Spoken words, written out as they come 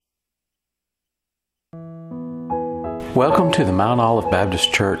Welcome to the Mount Olive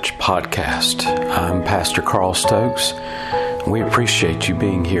Baptist Church podcast. I'm Pastor Carl Stokes. We appreciate you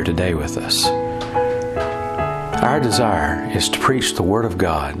being here today with us. Our desire is to preach the Word of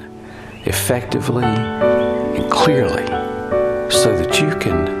God effectively and clearly so that you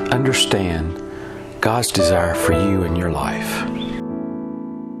can understand God's desire for you in your life.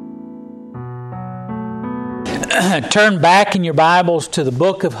 Turn back in your Bibles to the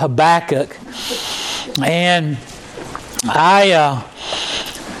book of Habakkuk. And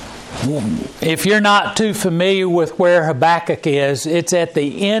if you're not too familiar with where Habakkuk is, it's at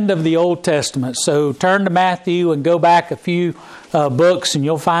the end of the Old Testament. So turn to Matthew and go back a few books and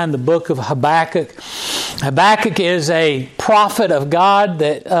you'll find the book of Habakkuk. Habakkuk is a prophet of God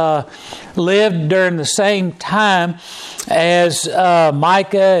that lived during the same time as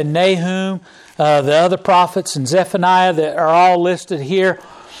Micah and Nahum, the other prophets, and Zephaniah that are all listed here.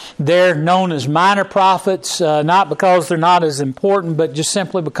 They're known as minor prophets, not because they're not as important, but just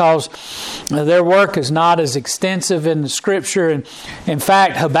simply because their work is not as extensive in the Scripture. And in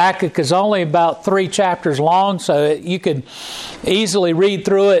fact, Habakkuk is only about 3 chapters long, so you could easily read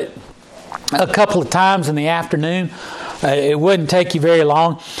through it a couple of times in the afternoon. It wouldn't take you very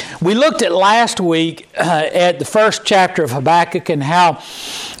long. We looked at last week at the first chapter of Habakkuk and how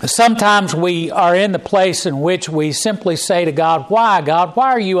sometimes we are in the place in which we simply say to God, "Why, God?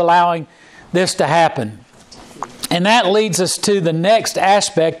 Why are you allowing this to happen?" And that leads us to the next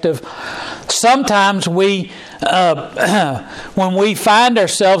aspect of sometimes we, when we find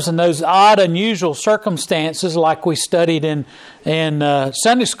ourselves in those odd, unusual circumstances, like we studied in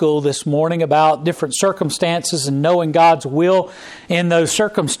Sunday school this morning about different circumstances and knowing God's will in those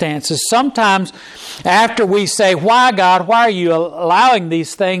circumstances. Sometimes after we say, "Why, God? Why are you allowing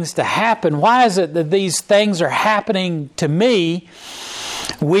these things to happen? Why is it that these things are happening to me?"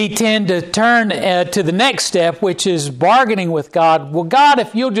 we tend to turn to the next step, which is bargaining with God. "Well, God,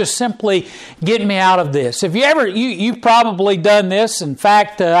 if you'll just simply get me out of this." If you've probably done this. In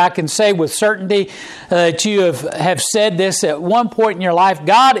fact, I can say with certainty that you have said this at one point in your life.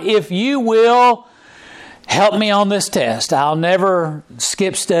 "God, if you will help me on this test, I'll never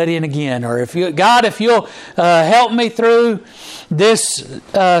skip studying again." Or God, if you'll help me through this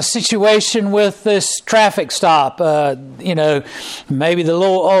situation with this traffic stop. Maybe the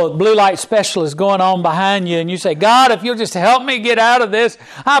little blue light special is going on behind you, and you say, "God, if you'll just help me get out of this,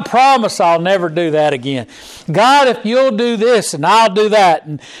 I promise I'll never do that again. God, if you'll do this, and I'll do that."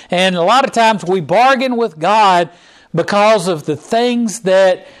 And a lot of times we bargain with God because of the things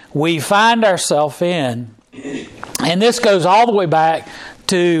that we find ourselves in. And this goes all the way back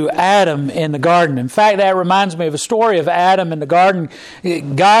to Adam in the garden. In fact, that reminds me of a story of Adam in the garden.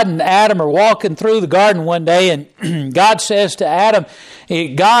 God and Adam are walking through the garden one day, and God says to Adam,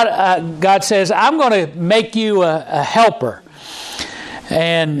 God says, "I'm going to make you a helper."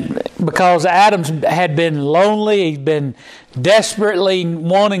 And because Adam had been lonely, he'd been desperately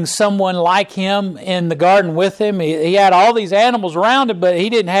wanting someone like him in the garden with him. He had all these animals around him, but he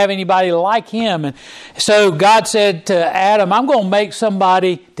didn't have anybody like him. And so God said to Adam, "I'm going to make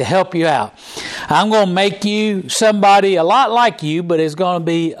somebody to help you out. I'm going to make you somebody a lot like you, but it's going to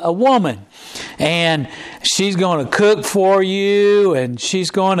be a woman. And she's going to cook for you, and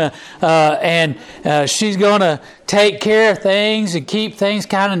she's going to take care of things and keep things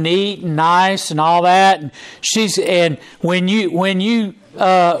kind of neat and nice and all that. And when you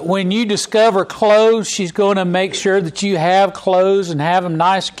discover clothes, she's going to make sure that you have clothes and have them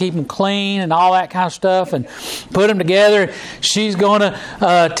nice, keep them clean and all that kind of stuff, and put them together. She's going to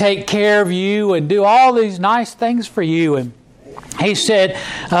take care of you and do all these nice things for you." And he said,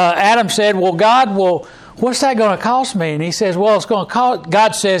 Adam said, "Well, God, what's that going to cost me?" And he says, "Well,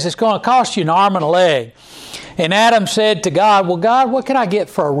 God says it's going to cost you an arm and a leg." And Adam said to God, "Well, God, what can I get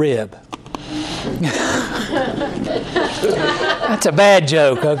for a rib?" That's a bad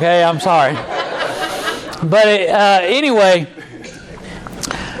joke, okay? I'm sorry. But anyway,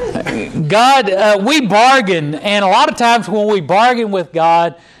 God, we bargain, and a lot of times when we bargain with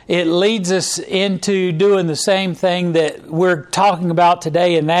God, it leads us into doing the same thing that we're talking about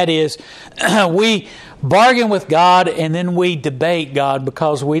today, and that is we bargain with God and then we debate God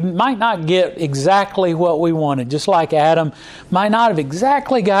because we might not get exactly what we wanted. Just like Adam might not have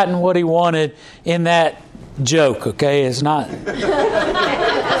exactly gotten what he wanted in that joke, okay? It's not in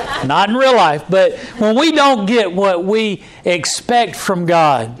real life, but when we don't get what we expect from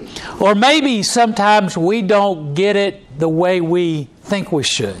God, or maybe sometimes we don't get it the way we think we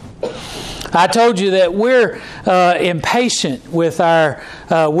should. I told you that we're impatient with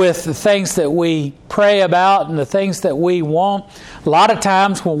with the things that we pray about and the things that we want. A lot of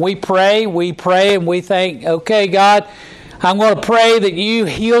times when we pray and we think, okay, God, I'm going to pray that you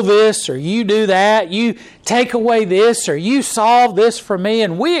heal this or you do that, you take away this or you solve this for me,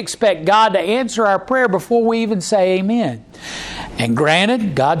 and we expect God to answer our prayer before we even say amen. And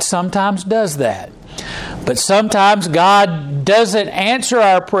granted, God sometimes does that. But sometimes God doesn't answer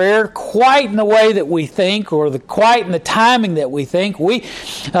our prayer quite in the way that we think, or quite in the timing that we think. We,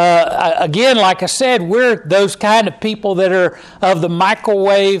 again, like I said, we're those kind of people that are of the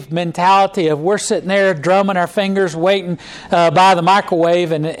microwave mentality of we're sitting there drumming our fingers, waiting by the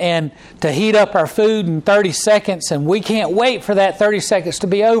microwave and to heat up our food in 30 seconds, and we can't wait for that 30 seconds to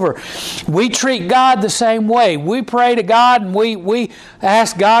be over. We treat God the same way. We pray to God and we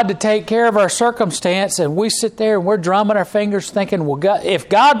ask God to take care of our circumstance, and we sit there and we're drumming our fingers thinking, well, God, if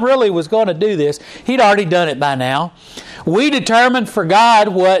God really was going to do this, He'd already done it by now. We determined for God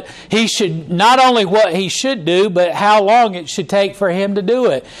what He should, not only what He should do, but how long it should take for Him to do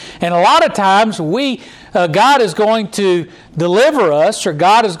it. And a lot of times God is going to deliver us, or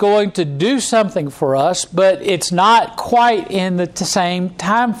God is going to do something for us, but it's not quite in the same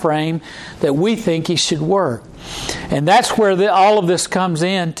time frame that we think He should work. And that's where all of this comes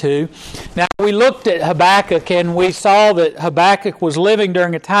into. Now, we looked at Habakkuk and we saw that Habakkuk was living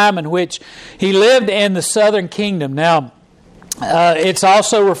during a time in which he lived in the southern kingdom. Now, it's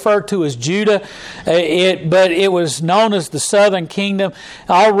also referred to as Judah, but it was known as the southern kingdom.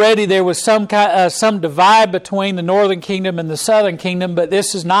 Already there was some divide between the northern kingdom and the southern kingdom, but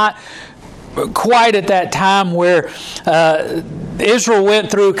this is not quite at that time where Israel went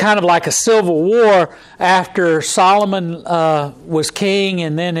through kind of like a civil war after Solomon was king,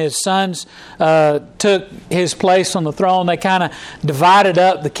 and then his sons took his place on the throne. They kind of divided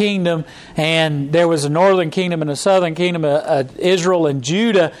up the kingdom, and there was a northern kingdom and a southern kingdom, Israel and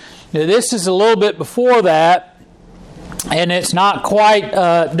Judah. Now, this is a little bit before that, and it's not quite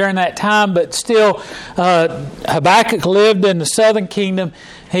during that time, but still Habakkuk lived in the southern kingdom.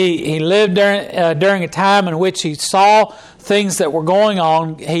 He lived during a time in which he saw things that were going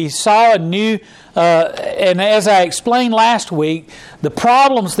on. He saw a new, and as I explained last week, the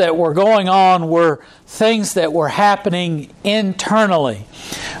problems that were going on were things that were happening internally.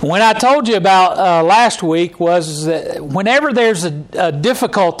 When I told you about last week was that whenever there's a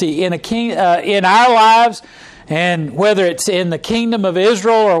difficulty in our lives, and whether it's in the kingdom of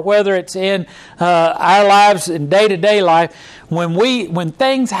Israel or whether it's in our lives in day-to-day life, when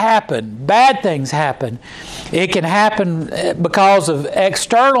things happen, bad things happen, it can happen because of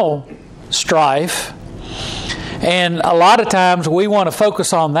external strife. And a lot of times we want to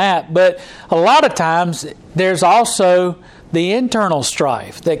focus on that, but a lot of times there's also the internal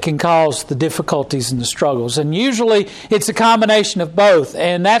strife that can cause the difficulties and the struggles. And usually it's a combination of both.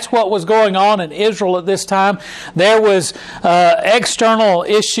 And that's what was going on in Israel at this time. There was external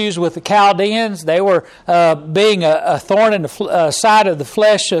issues with the Chaldeans. They were being a thorn in the side of the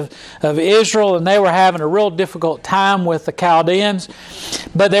flesh of Israel, and they were having a real difficult time with the Chaldeans.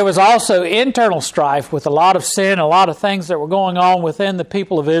 But there was also internal strife with a lot of sin, a lot of things that were going on within the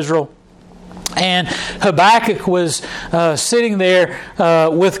people of Israel. And Habakkuk was sitting there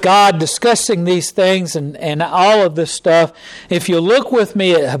with God discussing these things and all of this stuff. If you look with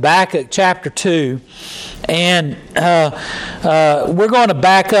me at Habakkuk chapter 2, and we're going to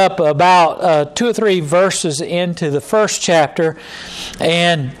back up about 2 or 3 verses into the first chapter.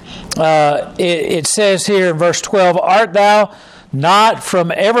 And it says here in verse 12, "Art thou not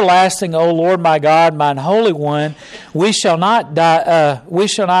from everlasting, O Lord my God, mine Holy One? We shall not die.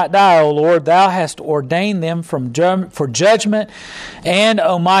 O Lord. Thou hast ordained them for judgment, and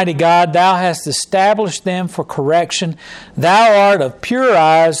Almighty God, Thou hast established them for correction. Thou art of purer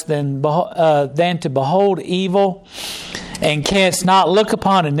eyes than to behold evil, and canst not look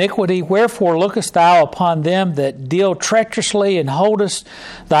upon iniquity. Wherefore lookest Thou upon them that deal treacherously, and holdest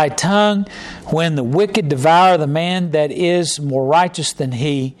Thy tongue when the wicked devour the man that is more righteous than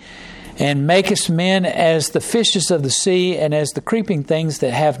he, and makest men as the fishes of the sea, and as the creeping things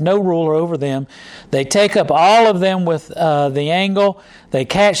that have no ruler over them. They take up all of them with the angle. They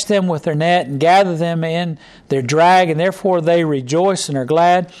catch them with their net, and gather them in their drag, and therefore they rejoice and are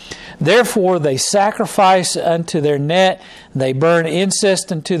glad. Therefore they sacrifice unto their net, they burn incense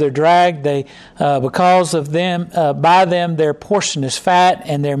unto their drag. They, because of them, by them their portion is fat,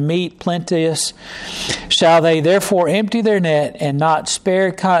 and their meat plenteous. Shall they therefore empty their net, and not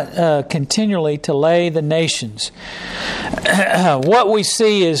spare continually to lay the nations?" What we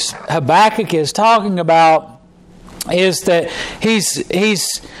see is Habakkuk is talking about is that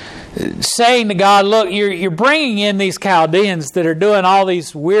he's saying to God, look, you're bringing in these Chaldeans that are doing all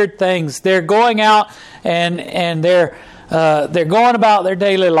these weird things. They're going out and they're going about their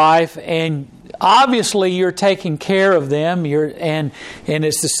daily life, and obviously you're taking care of them. And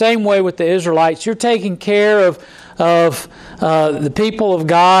it's the same way with the Israelites. You're taking care of the people of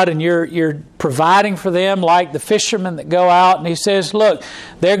God, and you're providing for them like the fishermen that go out. And he says, look,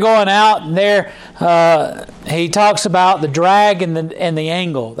 they're going out, and he talks about the drag and the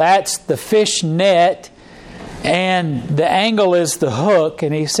angle. That's the fish net, and the angle is the hook.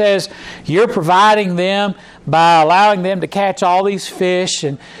 And he says, you're providing them by allowing them to catch all these fish,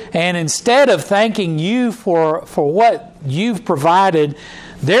 and instead of thanking you for what you've provided,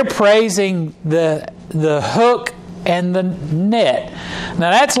 they're praising the hook and the net.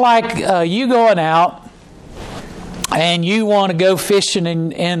 Now that's like you going out and you want to go fishing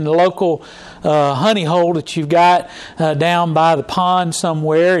in the local honey hole that you've got down by the pond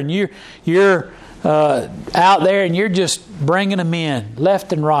somewhere, and you're out there and you're just bringing them in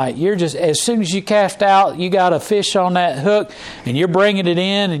left and right. You're just, as soon as you cast out, you got a fish on that hook, and you're bringing it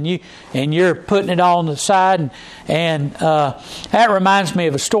in, and you're putting it on the side, and that reminds me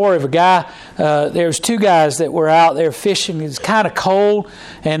of a story of a guy. There was two guys that were out there fishing. It was kind of cold,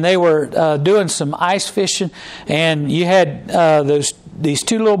 and they were doing some ice fishing, and you had these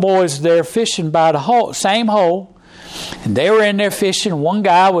two little boys there fishing by the same hole. And they were in there fishing. One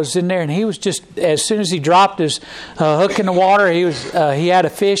guy was in there, and he was just, as soon as he dropped his hook in the water, he had a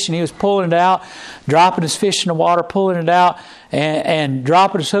fish, and he was pulling it out, dropping his fish in the water, pulling it out, and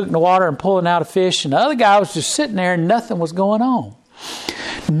dropping his hook in the water and pulling out a fish. And the other guy was just sitting there, and nothing was going on.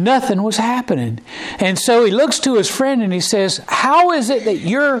 Nothing was happening. And so he looks to his friend, and he says, how is it that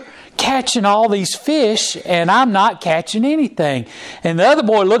you're catching all these fish and I'm not catching anything? And the other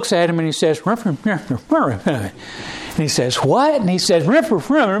boy looks at him, and he says, and he says, what? And he says,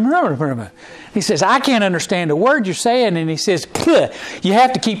 he says, I can't understand a word you're saying. And he says, you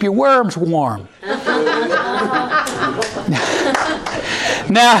have to keep your worms warm.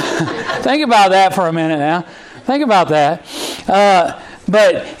 Now, think about that for a minute now. Think about that.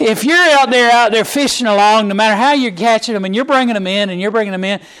 But if you're out there fishing along, no matter how you're catching them, and you're bringing them in,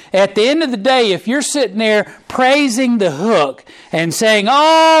 at the end of the day, if you're sitting there praising the hook and saying,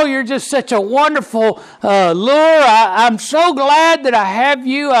 oh, you're just such a wonderful lure, I'm so glad that I have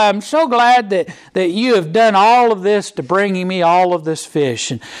you. I'm so glad that you have done all of this to bringing me all of this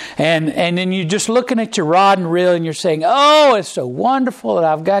fish. And then you're just looking at your rod and reel, and you're saying, oh, it's so wonderful that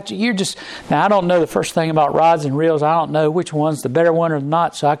I've got you. Now, I don't know the first thing about rods and reels. I don't know which one's the better one or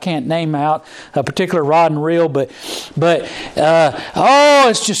not, so I can't name out a particular rod and reel, but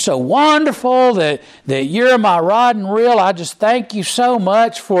it's just so wonderful that you're my rod and reel. I just thank you so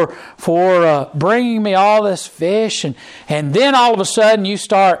much for bringing me all this fish, and then all of a sudden you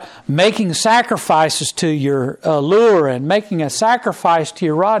start making sacrifices to your lure and making a sacrifice to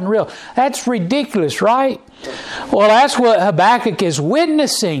your rod and reel. That's ridiculous, right? Well, that's what Habakkuk is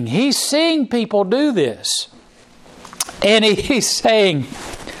witnessing. He's seeing people do this. And he's saying,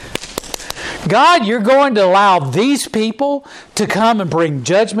 God, you're going to allow these people to come and bring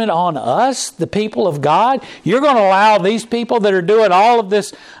judgment on us, the people of God? You're going to allow these people that are doing all of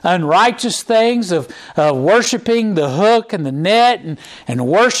this unrighteous things of worshiping the hook and the net and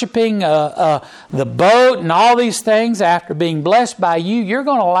worshiping the boat and all these things after being blessed by you? You're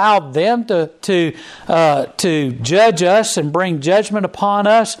going to allow them to judge us and bring judgment upon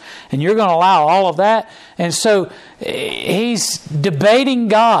us, and you're going to allow all of that? And so he's debating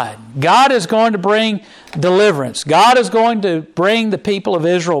God. God is going to bring deliverance. God is going to bring the people of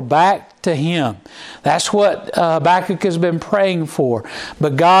Israel back to Him. That's what Habakkuk has been praying for.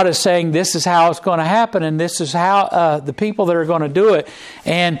 But God is saying this is how it's going to happen, and this is how the people that are going to do it.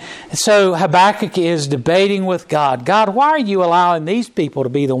 And so Habakkuk is debating with God. God, why are you allowing these people to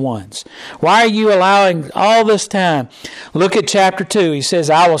be the ones? Why are you allowing all this time? Look at chapter 2. He says,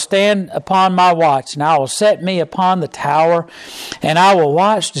 I will stand upon my watch, and I will set me upon the tower, and I will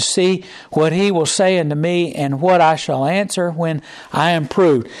watch to see what He will say unto me, and what I shall answer when I am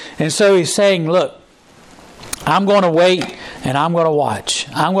proved. And so he's saying, look, I'm going to wait and I'm going to watch.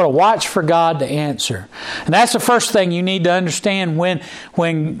 I'm going to watch for God to answer. And that's the first thing you need to understand when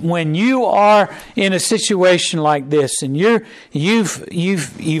you are in a situation like this, and you've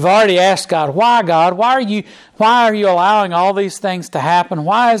already asked God, why God? Why are you allowing all these things to happen?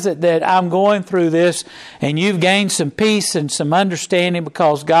 Why is it that I'm going through this? And you've gained some peace and some understanding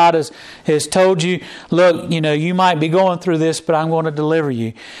because God has told you, look, you might be going through this, but I'm going to deliver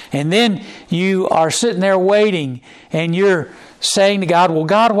you. And then you are sitting there waiting, and you're saying to God, well,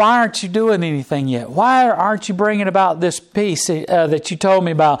 God, why aren't you doing anything yet? Why aren't you bringing about this peace that you told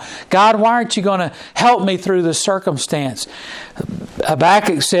me about? God, why aren't you going to help me through this circumstance?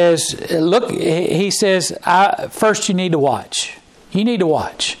 Habakkuk says, look, he says, first you need to watch. You need to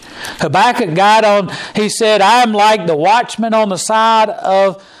watch. Habakkuk he said, I am like the watchman on the side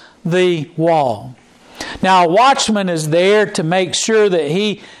of the wall. Now, a watchman is there to make sure that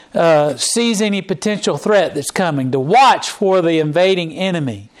he sees any potential threat that's coming, to watch for the invading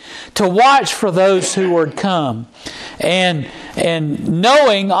enemy, to watch for those who would come, and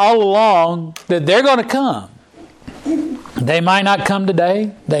knowing all along that they're going to come. They might not come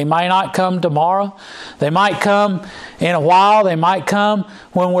today. They might not come tomorrow. They might come in a while. They might come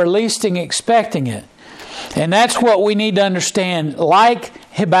when we're least expecting it. And that's what we need to understand. Like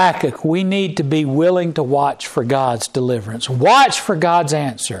Habakkuk, we need to be willing to watch for God's deliverance. Watch for God's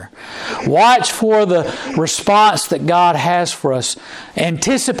answer. Watch for the response that God has for us.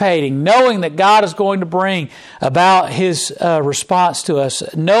 Anticipating, knowing that God is going to bring about His response to us.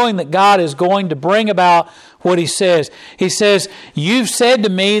 Knowing that God is going to bring about what He says. He says, you've said to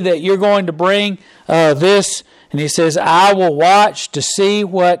me that you're going to bring this. And he says, I will watch to see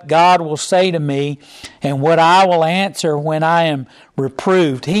what God will say to me and what I will answer when I am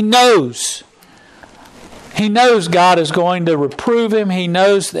reproved. He knows. He knows God is going to reprove him. He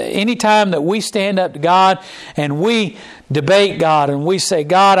knows that any time that we stand up to God and we debate God and we say,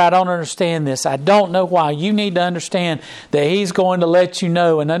 God, I don't understand this. I don't know why. You need to understand that He's going to let you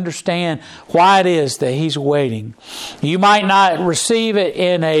know and understand why it is that He's waiting. You might not receive it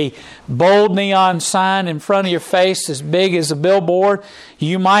in a bold neon sign in front of your face as big as a billboard.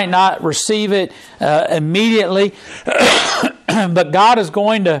 You might not receive it immediately. But God is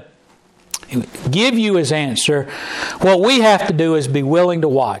going to give you His answer. What we have to do is be willing to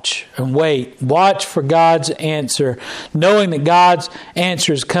watch and wait. Watch for God's answer, knowing that God's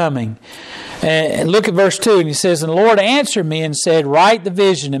answer is coming. And look at verse 2, and he says, And the Lord answered me and said, Write the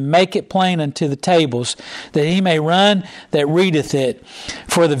vision and make it plain unto the tables, that he may run that readeth it.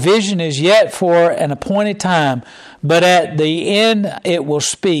 For the vision is yet for an appointed time, but at the end it will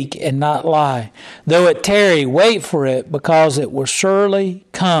speak and not lie. Though it tarry, wait for it, because it will surely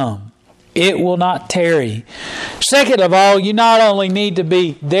come. It will not tarry. Second of all, you not only need to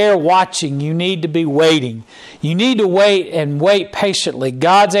be there watching, you need to be waiting. You need to wait and wait patiently.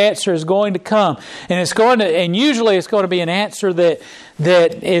 God's answer is going to come. And usually it's going to be an answer that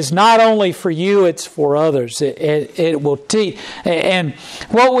is not only for you, it's for others. It will teach. And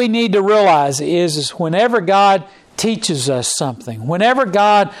what we need to realize is whenever God teaches us something, whenever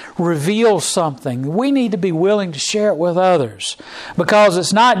God reveals something, we need to be willing to share it with others, because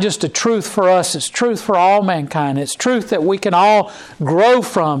it's not just a truth for us, it's truth for all mankind. It's truth that we can all grow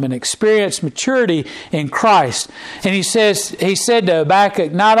from and experience maturity in Christ. And he said to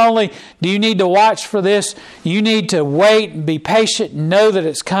Habakkuk, not only do you need to watch for this, you need to wait and be patient and know that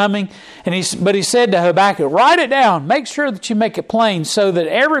it's coming. But he said to Habakkuk, write it down. Make sure that you make it plain so that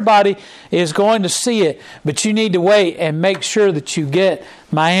everybody is going to see it. But you need to wait and make sure that you get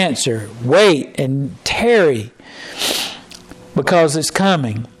my answer. Wait and tarry, because it's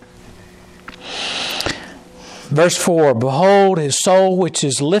coming. Verse 4, Behold, his soul which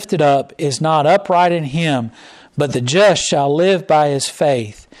is lifted up is not upright in him, but the just shall live by his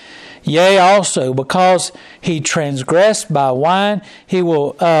faith. Yea, also, because he transgressed by wine, he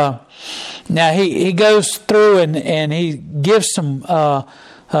will... Now, he goes through and he gives some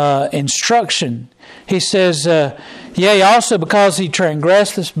instruction. He says, Yea, also because he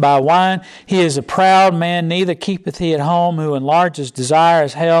transgresseth by wine, he is a proud man, neither keepeth he at home, who enlarges desire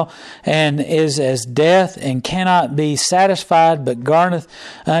as hell, and is as death, and cannot be satisfied, but garneth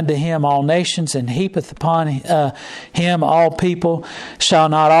unto him all nations, and heapeth upon him all people. Shall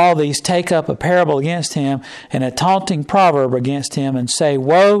not all these take up a parable against him, and a taunting proverb against him, and say,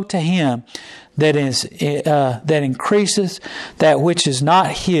 Woe to him that increaseth that which is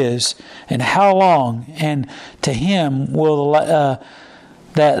not his, and how long? And to him will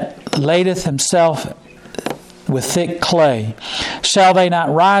that ladeth himself with thick clay. Shall they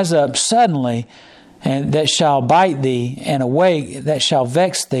not rise up suddenly, and that shall bite thee, and awake that shall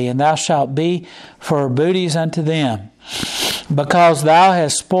vex thee, and thou shalt be for booties unto them? Because thou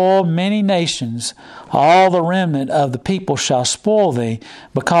hast spoiled many nations, all the remnant of the people shall spoil thee,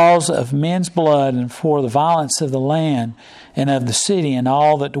 because of men's blood, and for the violence of the land, and of the city, and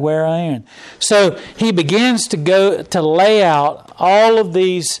all that dwell therein. So he begins to lay out all of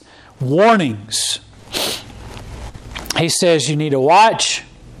these warnings. He says you need to watch,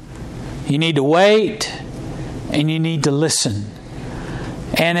 you need to wait, and you need to listen.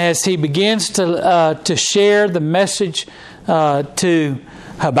 And as he begins to share the message to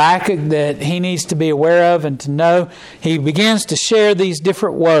Habakkuk that he needs to be aware of and to know. He begins to share these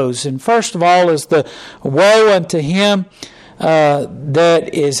different woes. And first of all is the woe unto him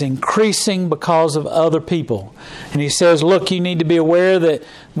that is increasing because of other people. And he says, look, you need to be aware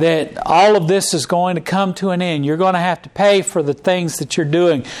that all of this is going to come to an end. You're going to have to pay for the things that you're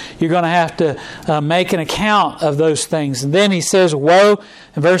doing. You're going to have to make an account of those things. And then he says, woe,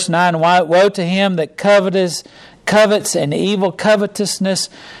 in verse 9, woe to him that covets an evil covetousness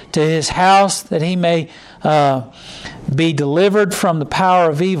to his house, that he may be delivered from the power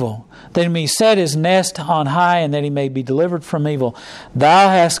of evil, that he may set his nest on high, and that he may be delivered from evil. Thou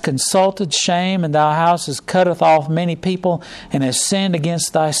hast consulted shame, and thy house has cutteth off many people, and has sinned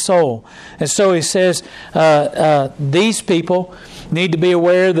against thy soul. And so he says, these people need to be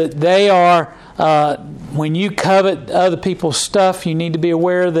aware that they are, when you covet other people's stuff, you need to be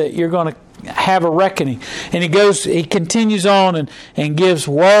aware that you're going to have a reckoning. And he continues on and gives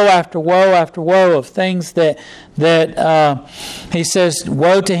woe after woe after woe of things that he says,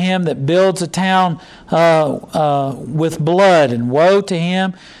 woe to him that builds a town with blood, and woe to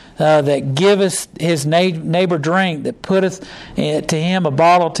him that giveth his neighbor drink, that putteth to him a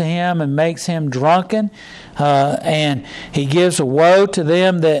bottle to him and makes him drunken. And he gives a woe to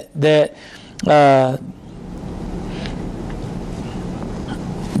them that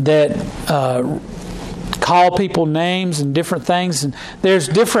call people names and different things. And there's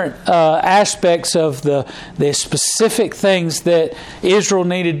different aspects of the specific things that Israel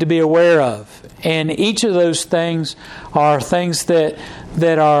needed to be aware of. And each of those things are things that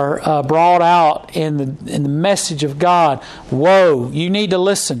are brought out in the message of God. Woe, you need to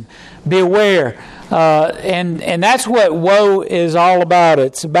listen. Be aware. And that's what woe is all about.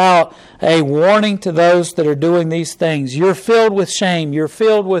 It's about a warning to those that are doing these things. You're filled with shame. You're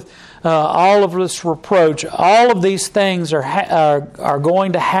filled with all of this reproach. All of these things are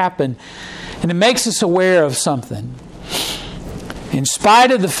going to happen. And it makes us aware of something. In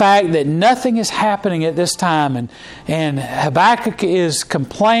spite of the fact that nothing is happening at this time, and Habakkuk is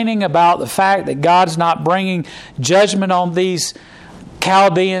complaining about the fact that God's not bringing judgment on these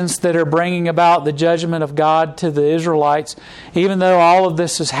Chaldeans that are bringing about the judgment of God to the Israelites, even though all of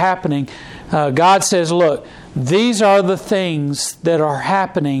this is happening, God says, look, these are the things that are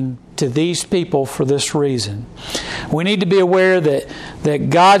happening to these people for this reason. We need to be aware that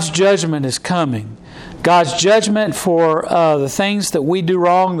God's judgment is coming. God's judgment for the things that we do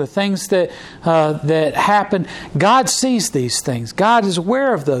wrong, the things that happen. God sees these things. God is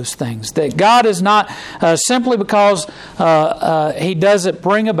aware of those things. That God is not simply because He doesn't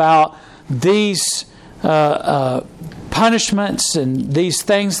bring about these punishments and these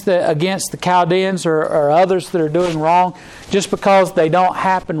things that against the Chaldeans or others that are doing wrong, just because they don't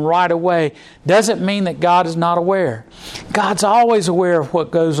happen right away, doesn't mean that God is not aware. God's always aware of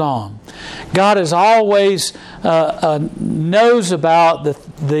what goes on. God is always knows about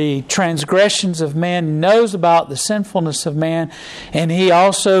the transgressions of man, knows about the sinfulness of man, and He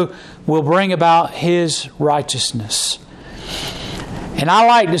also will bring about His righteousness. And I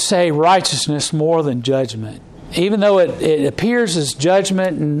like to say righteousness more than judgment. Even though it appears as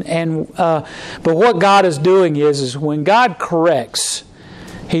judgment, but what God is doing is when God corrects,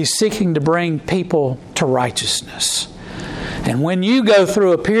 He's seeking to bring people to righteousness. And when you go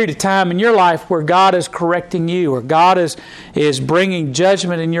through a period of time in your life where God is correcting you, or God is bringing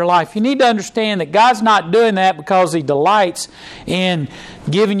judgment in your life, you need to understand that God's not doing that because He delights in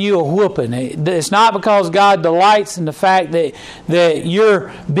giving you a whooping. It's not because God delights in the fact that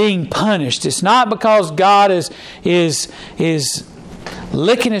you're being punished. It's not because God is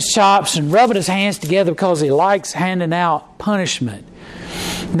licking His chops and rubbing His hands together because He likes handing out punishment.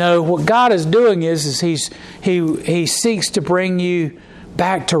 No, what God is doing is He seeks to bring you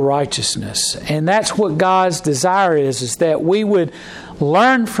back to righteousness. And that's what God's desire is that we would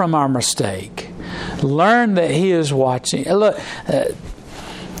learn from our mistake. Learn that He is watching. Look,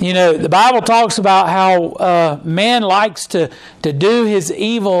 the Bible talks about how man likes to do his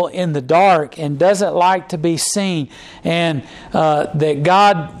evil in the dark and doesn't like to be seen. And that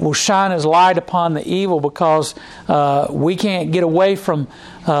God will shine His light upon the evil because we can't get away from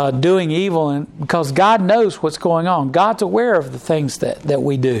doing evil, and because God knows what's going on. God's aware of the things that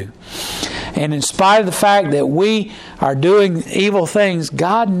we do. And in spite of the fact that we are doing evil things,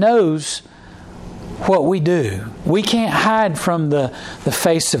 God knows what we do. We can't hide from the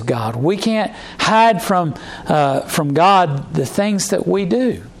face of God. We can't hide from God the things that we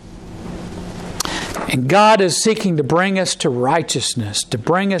do. And God is seeking to bring us to righteousness, to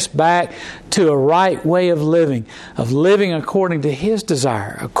bring us back to a right way of living according to His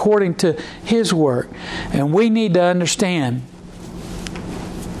desire, according to His work. And we need to understand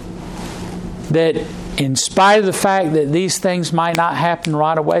that in spite of the fact that these things might not happen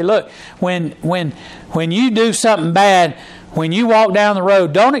right away. Look, when you do something bad, when you walk down the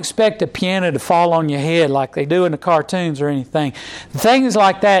road, don't expect a piano to fall on your head like they do in the cartoons or anything. Things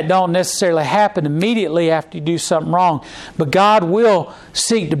like that don't necessarily happen immediately after you do something wrong. But God will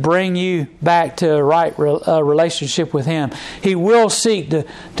seek to bring you back to a right relationship with Him. He will seek to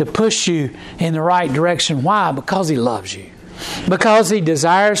push you in the right direction. Why? Because He loves you. Because He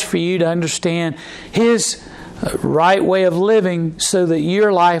desires for you to understand His right way of living so that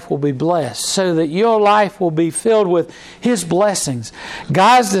your life will be blessed, so that your life will be filled with His blessings.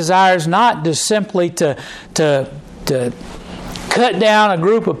 God's desire is not just simply to cut down a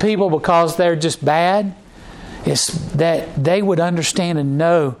group of people because they're just bad. It's that they would understand and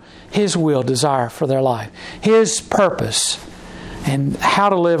know His will, desire for their life, His purpose, and how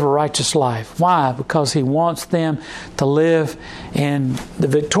to live a righteous life. Why? Because He wants them to live in the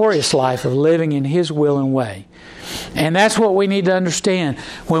victorious life of living in His will and way. And that's what we need to understand.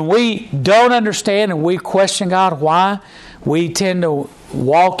 When we don't understand and we question God why, we tend to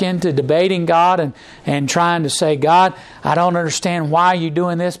walk into debating God and trying to say, God, I don't understand why you're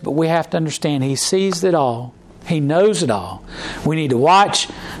doing this, but we have to understand He sees it all. He knows it all. We need to watch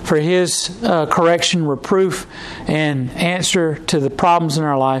for His correction, reproof, and answer to the problems in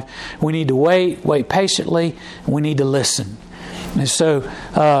our life. We need to wait patiently, and we need to listen. And so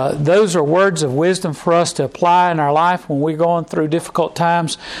those are words of wisdom for us to apply in our life when we're going through difficult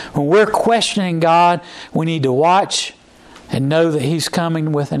times. When we're questioning God, we need to watch and know that He's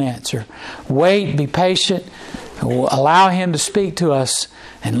coming with an answer. Wait, be patient, allow Him to speak to us,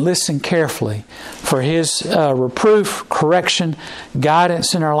 and listen carefully for His reproof, correction,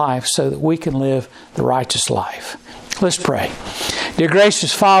 guidance in our life so that we can live the righteous life. Let's pray. Dear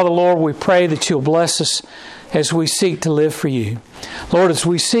gracious Father, Lord, we pray that You'll bless us as we seek to live for You. Lord, as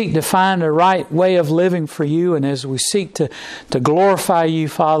we seek to find a right way of living for You, and as we seek to glorify You,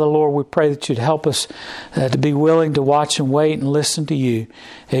 Father, Lord, we pray that You'd help us to be willing to watch and wait and listen to You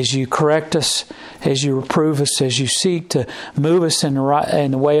as You correct us, as You reprove us, as You seek to move us in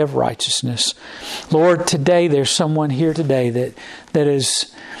the way of righteousness. Lord, today there's someone here today that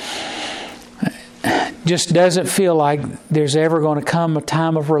is just doesn't feel like there's ever going to come a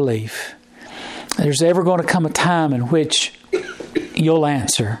time of relief. There's ever going to come a time in which You'll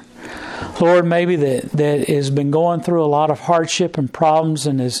answer. Lord, maybe that has been going through a lot of hardship and problems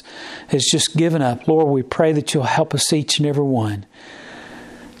and has just given up. Lord, we pray that You'll help us each and every one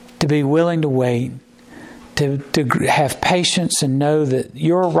to be willing to wait, to have patience and know that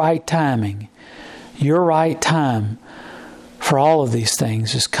Your right timing, Your right time for all of these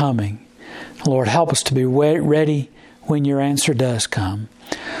things is coming. Lord, help us to be ready when Your answer does come.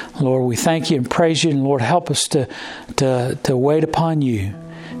 Lord, we thank You and praise You, and Lord, help us to wait upon You.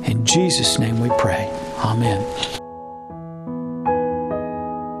 In Jesus' name we pray. Amen.